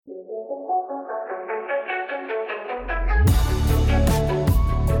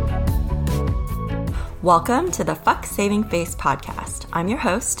Welcome to the Fuck Saving Face podcast. I'm your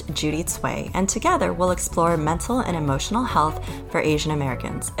host, Judy Tsui, and together we'll explore mental and emotional health for Asian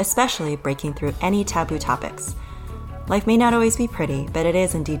Americans, especially breaking through any taboo topics. Life may not always be pretty, but it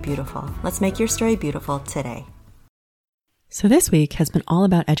is indeed beautiful. Let's make your story beautiful today. So this week has been all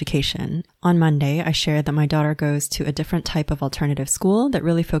about education. On Monday, I shared that my daughter goes to a different type of alternative school that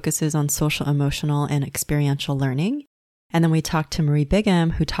really focuses on social, emotional, and experiential learning. And then we talked to Marie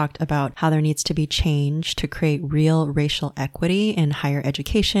Bigham, who talked about how there needs to be change to create real racial equity in higher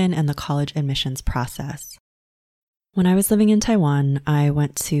education and the college admissions process. When I was living in Taiwan, I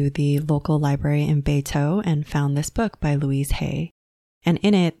went to the local library in Beitou and found this book by Louise Hay. And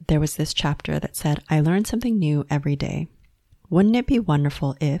in it, there was this chapter that said, I learn something new every day. Wouldn't it be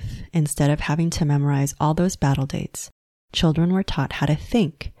wonderful if, instead of having to memorize all those battle dates, children were taught how to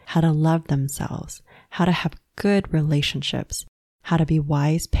think, how to love themselves, how to have good relationships, how to be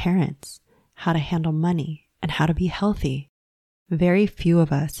wise parents, how to handle money, and how to be healthy? Very few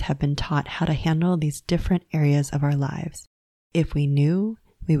of us have been taught how to handle these different areas of our lives. If we knew,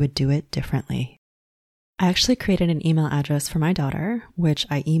 we would do it differently. I actually created an email address for my daughter, which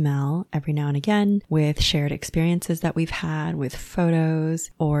I email every now and again with shared experiences that we've had, with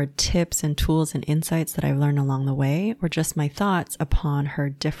photos or tips and tools and insights that I've learned along the way, or just my thoughts upon her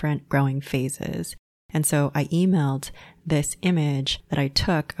different growing phases. And so I emailed this image that I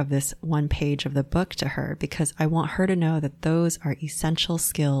took of this one page of the book to her because I want her to know that those are essential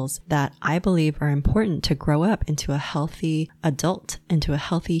skills that I believe are important to grow up into a healthy adult, into a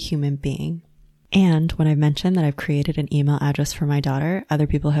healthy human being. And when I've mentioned that I've created an email address for my daughter, other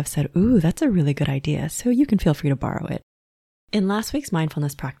people have said, ooh, that's a really good idea, so you can feel free to borrow it. In last week's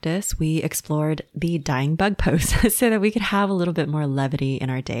mindfulness practice, we explored the dying bug pose so that we could have a little bit more levity in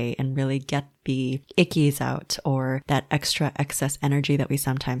our day and really get the ickies out, or that extra excess energy that we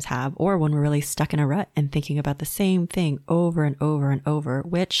sometimes have, or when we're really stuck in a rut and thinking about the same thing over and over and over,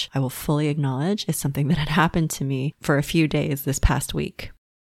 which I will fully acknowledge is something that had happened to me for a few days this past week.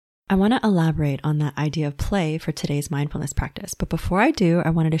 I want to elaborate on that idea of play for today's mindfulness practice, but before I do, I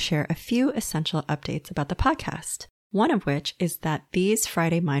wanted to share a few essential updates about the podcast. One of which is that these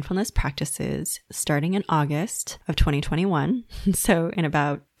Friday mindfulness practices, starting in August of 2021, so in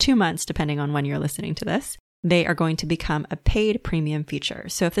about 2 months, depending on when you're listening to this, they are going to become a paid premium feature.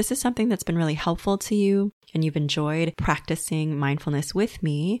 So if this is something that's been really helpful to you and you've enjoyed practicing mindfulness with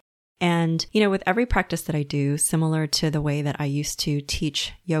me, and, with every practice that I do, similar to the way that I used to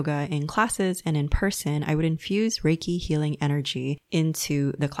teach yoga in classes and in person, I would infuse Reiki healing energy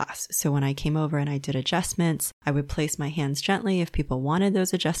into the class. So when I came over and I did adjustments, I would place my hands gently if people wanted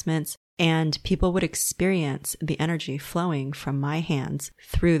those adjustments, and people would experience the energy flowing from my hands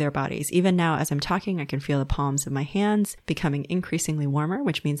through their bodies. Even now, as I'm talking, I can feel the palms of my hands becoming increasingly warmer,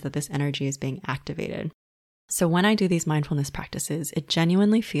 which means that this energy is being activated. So when I do these mindfulness practices, it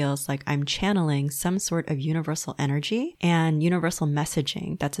genuinely feels like I'm channeling some sort of universal energy and universal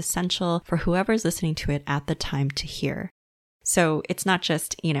messaging that's essential for whoever's listening to it at the time to hear. So it's not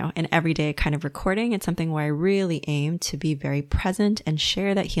just, an everyday kind of recording. It's something where I really aim to be very present and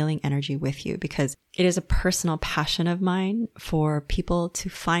share that healing energy with you, because it is a personal passion of mine for people to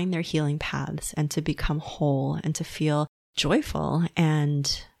find their healing paths and to become whole and to feel joyful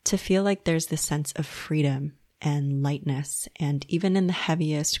and to feel like there's this sense of freedom and lightness, and even in the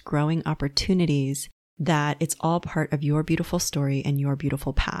heaviest growing opportunities, that it's all part of your beautiful story and your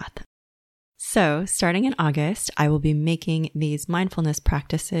beautiful path. So starting in August, I will be making these mindfulness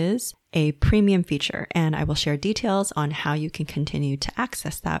practices a premium feature, and I will share details on how you can continue to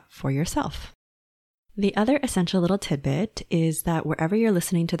access that for yourself. The other essential little tidbit is that wherever you're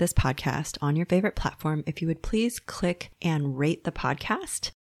listening to this podcast on your favorite platform, if you would please click and rate the podcast.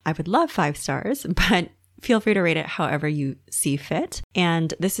 I would love 5 stars, but feel free to rate it however you see fit.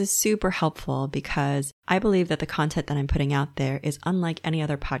 And this is super helpful because I believe that the content that I'm putting out there is unlike any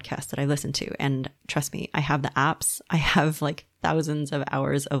other podcast that I listen to. And trust me, I have the apps. I have like thousands of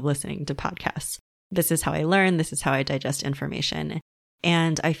hours of listening to podcasts. This is how I learn. This is how I digest information.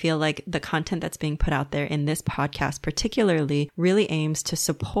 And I feel like the content that's being put out there in this podcast particularly really aims to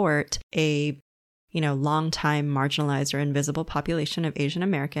support a long-time marginalized or invisible population of Asian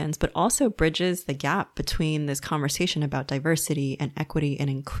Americans, but also bridges the gap between this conversation about diversity and equity and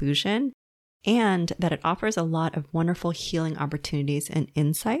inclusion, and that it offers a lot of wonderful healing opportunities and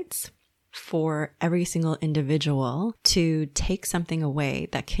insights for every single individual to take something away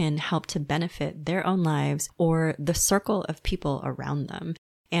that can help to benefit their own lives or the circle of people around them.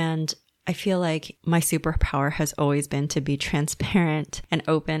 And I feel like my superpower has always been to be transparent and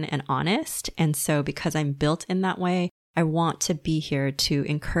open and honest. And so because I'm built in that way, I want to be here to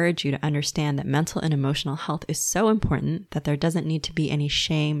encourage you to understand that mental and emotional health is so important that there doesn't need to be any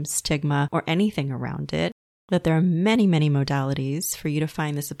shame, stigma, or anything around it, that there are many, many modalities for you to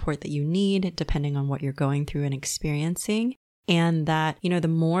find the support that you need depending on what you're going through and experiencing. And that, the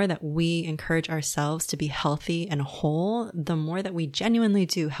more that we encourage ourselves to be healthy and whole, the more that we genuinely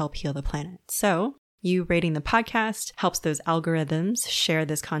do help heal the planet. So you rating the podcast helps those algorithms share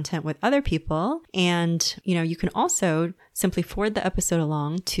this content with other people. And, you can also simply forward the episode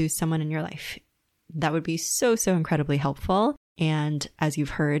along to someone in your life. That would be so, so incredibly helpful. And as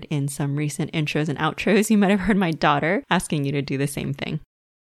you've heard in some recent intros and outros, you might have heard my daughter asking you to do the same thing.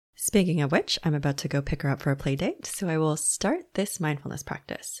 Speaking of which, I'm about to go pick her up for a play date, so I will start this mindfulness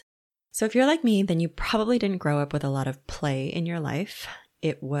practice. So if you're like me, then you probably didn't grow up with a lot of play in your life.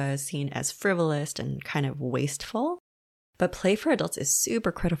 It was seen as frivolous and kind of wasteful. But play for adults is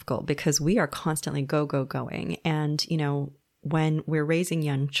super critical because we are constantly going. And, when we're raising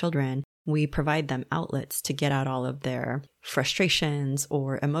young children, we provide them outlets to get out all of their frustrations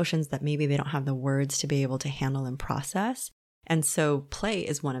or emotions that maybe they don't have the words to be able to handle and process. And so play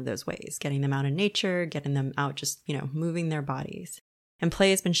is one of those ways, getting them out in nature, getting them out just, moving their bodies. And play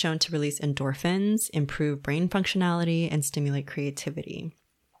has been shown to release endorphins, improve brain functionality, and stimulate creativity.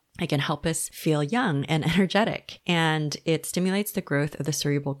 It can help us feel young and energetic, and it stimulates the growth of the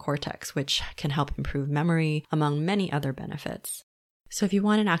cerebral cortex, which can help improve memory, among many other benefits. So if you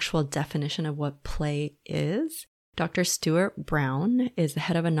want an actual definition of what play is, Dr. Stuart Brown is the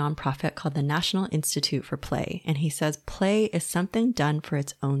head of a nonprofit called the National Institute for Play, and he says play is something done for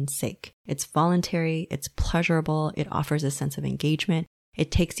its own sake. It's voluntary, it's pleasurable, it offers a sense of engagement,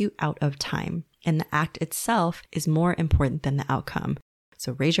 it takes you out of time, and the act itself is more important than the outcome.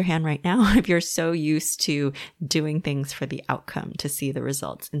 So raise your hand right now if you're so used to doing things for the outcome to see the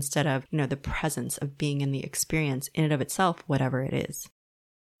results instead of, the presence of being in the experience in and of itself, whatever it is.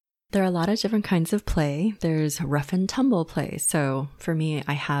 There are a lot of different kinds of play. There's rough and tumble play. So for me,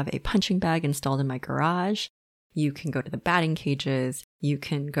 I have a punching bag installed in my garage. You can go to the batting cages. You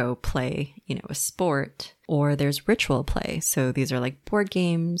can go play, a sport, or there's ritual play. So these are like board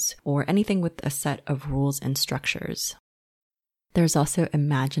games or anything with a set of rules and structures. There's also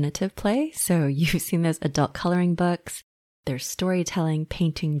imaginative play. So you've seen those adult coloring books. There's storytelling,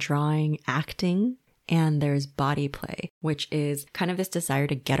 painting, drawing, acting. And there's body play, which is kind of this desire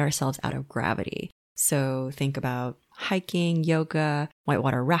to get ourselves out of gravity. So think about hiking, yoga,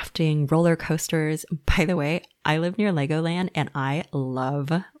 whitewater rafting, roller coasters. By the way, I live near Legoland and I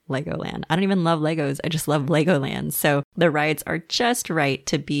love Legoland. I don't even love Legos. I just love Legoland. So the rides are just right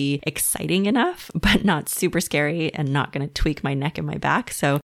to be exciting enough, but not super scary and not going to tweak my neck and my back.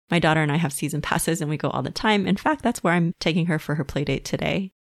 So my daughter and I have season passes and we go all the time. In fact, that's where I'm taking her for her play date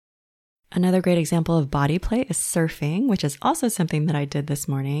today. Another great example of body play is surfing, which is also something that I did this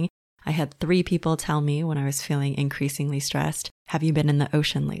morning. I had 3 people tell me when I was feeling increasingly stressed, have you been in the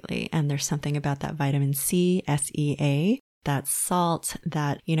ocean lately? And there's something about that vitamin C, SEA, that salt,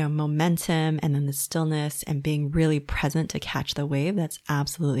 that, momentum, and then the stillness and being really present to catch the wave. That's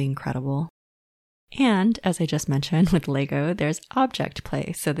absolutely incredible. And as I just mentioned with Lego, there's object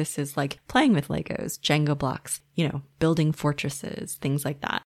play. So this is like playing with Legos, Jenga blocks, building fortresses, things like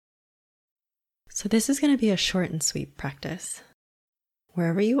that. So this is going to be a short and sweet practice.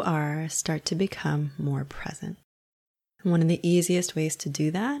 Wherever you are, start to become more present. And one of the easiest ways to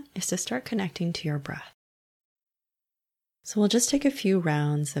do that is to start connecting to your breath. So we'll just take a few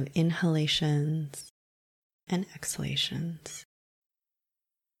rounds of inhalations and exhalations.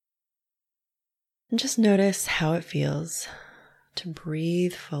 And just notice how it feels to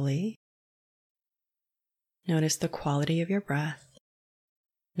breathe fully. Notice the quality of your breath.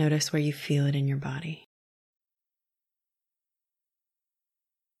 Notice where you feel it in your body.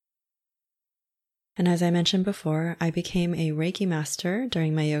 And as I mentioned before, I became a Reiki master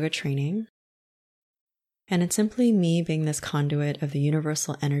during my yoga training. And it's simply me being this conduit of the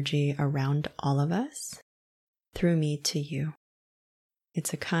universal energy around all of us, through me to you.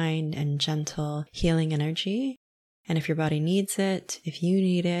 It's a kind and gentle healing energy. And if your body needs it, if you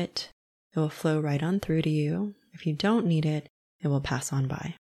need it, it will flow right on through to you. If you don't need it, it will pass on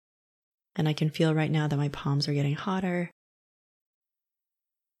by. And I can feel right now that my palms are getting hotter.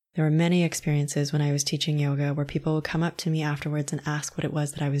 There were many experiences when I was teaching yoga where people would come up to me afterwards and ask what it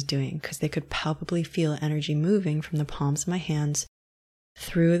was that I was doing because they could palpably feel energy moving from the palms of my hands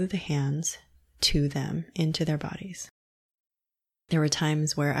through the hands to them, into their bodies. There were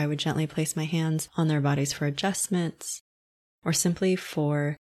times where I would gently place my hands on their bodies for adjustments or simply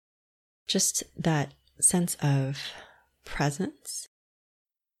for just that sense of presence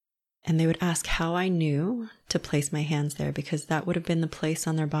And they would ask how I knew to place my hands there, because that would have been the place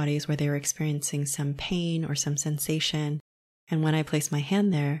on their bodies where they were experiencing some pain or some sensation. And when I placed my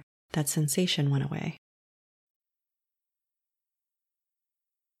hand there, that sensation went away.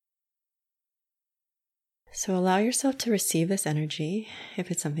 So allow yourself to receive this energy if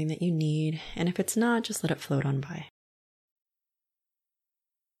it's something that you need, and if it's not, just let it float on by.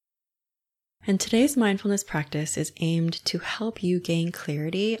 And today's mindfulness practice is aimed to help you gain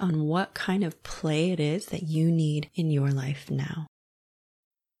clarity on what kind of play it is that you need in your life now.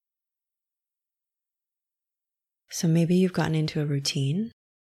 So maybe you've gotten into a routine.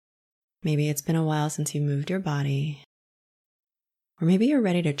 Maybe it's been a while since you moved your body. Or maybe you're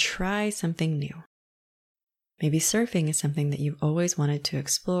ready to try something new. Maybe surfing is something that you've always wanted to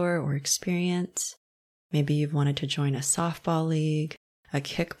explore or experience. Maybe you've wanted to join a softball league, a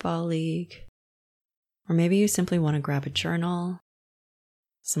kickball league. Or maybe you simply want to grab a journal,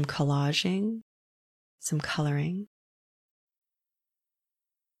 some collaging, some coloring.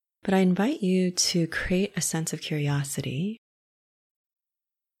 But I invite you to create a sense of curiosity.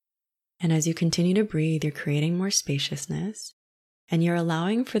 And as you continue to breathe, you're creating more spaciousness, and you're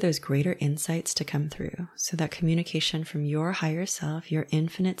allowing for those greater insights to come through, so that communication from your higher self, your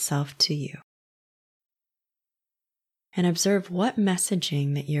infinite self, to you. And observe what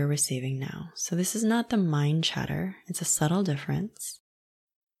messaging that you're receiving now. So this is not the mind chatter, it's a subtle difference.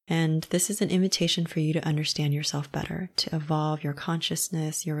 And this is an invitation for you to understand yourself better, to evolve your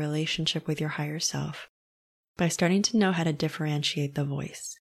consciousness, your relationship with your higher self, by starting to know how to differentiate the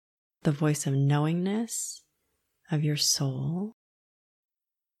voice of knowingness, of your soul,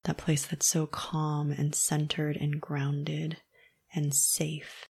 that place that's so calm and centered and grounded and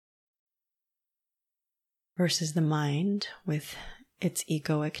safe, versus the mind with its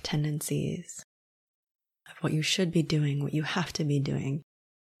egoic tendencies of what you should be doing, what you have to be doing,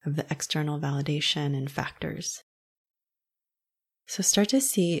 of the external validation and factors. So start to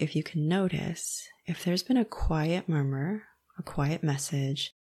see if you can notice if there's been a quiet murmur, a quiet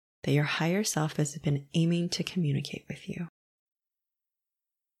message that your higher self has been aiming to communicate with you.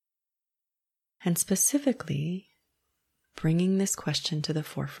 And specifically, bringing this question to the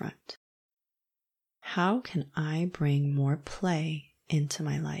forefront. How can I bring more play into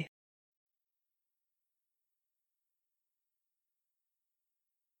my life?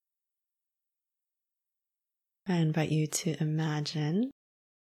 I invite you to imagine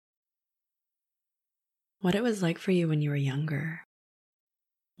what it was like for you when you were younger.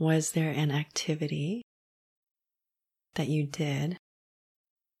 Was there an activity that you did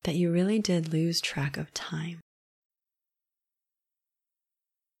that you really did lose track of time?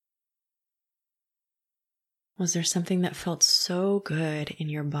 Was there something that felt so good in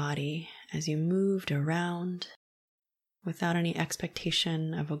your body as you moved around without any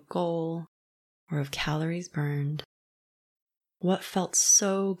expectation of a goal or of calories burned? What felt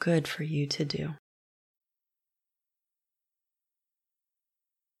so good for you to do?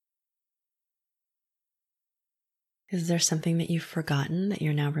 Is there something that you've forgotten that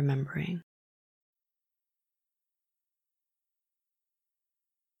you're now remembering?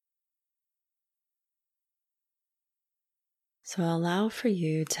 So allow for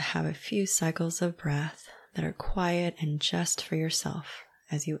you to have a few cycles of breath that are quiet and just for yourself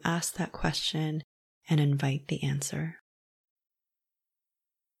as you ask that question and invite the answer.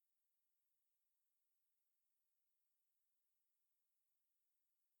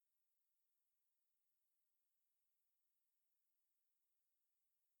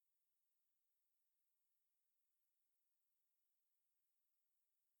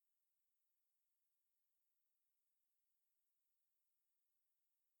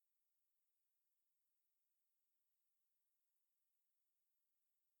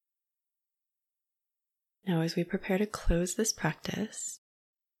 Now, as we prepare to close this practice,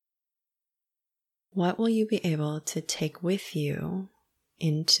 what will you be able to take with you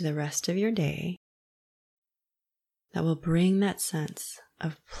into the rest of your day that will bring that sense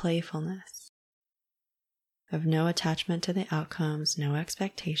of playfulness, of no attachment to the outcomes, no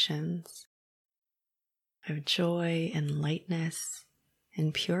expectations, of joy and lightness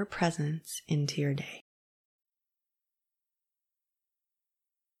and pure presence into your day?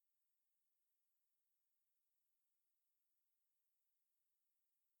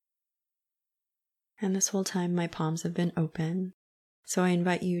 And this whole time, my palms have been open. So I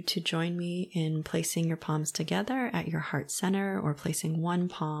invite you to join me in placing your palms together at your heart center, or placing one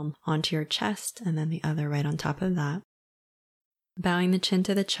palm onto your chest and then the other right on top of that. Bowing the chin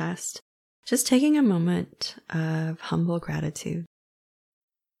to the chest, just taking a moment of humble gratitude.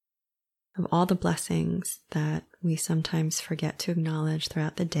 of all the blessings that we sometimes forget to acknowledge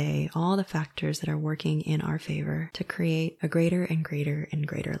throughout the day, all the factors that are working in our favor to create a greater and greater and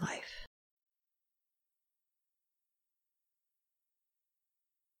greater life.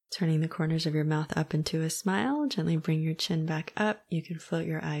 Turning the corners of your mouth up into a smile, gently bring your chin back up. You can float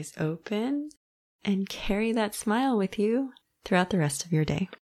your eyes open and carry that smile with you throughout the rest of your day.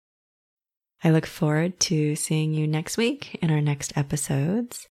 I look forward to seeing you next week in our next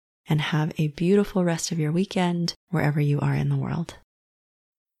episodes, and have a beautiful rest of your weekend wherever you are in the world.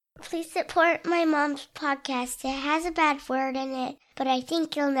 Please support my mom's podcast. It has a bad word in it, but I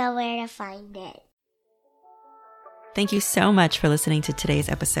think you'll know where to find it. Thank you so much for listening to today's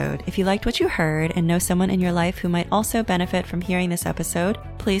episode. If you liked what you heard and know someone in your life who might also benefit from hearing this episode,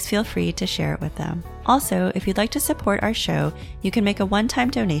 please feel free to share it with them. Also, if you'd like to support our show, you can make a one-time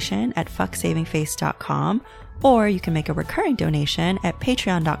donation at fucksavingface.com, or you can make a recurring donation at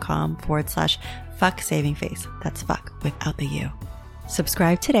patreon.com/fucksavingface. That's fuck without the U.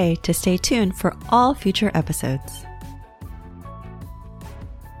 Subscribe today to stay tuned for all future episodes.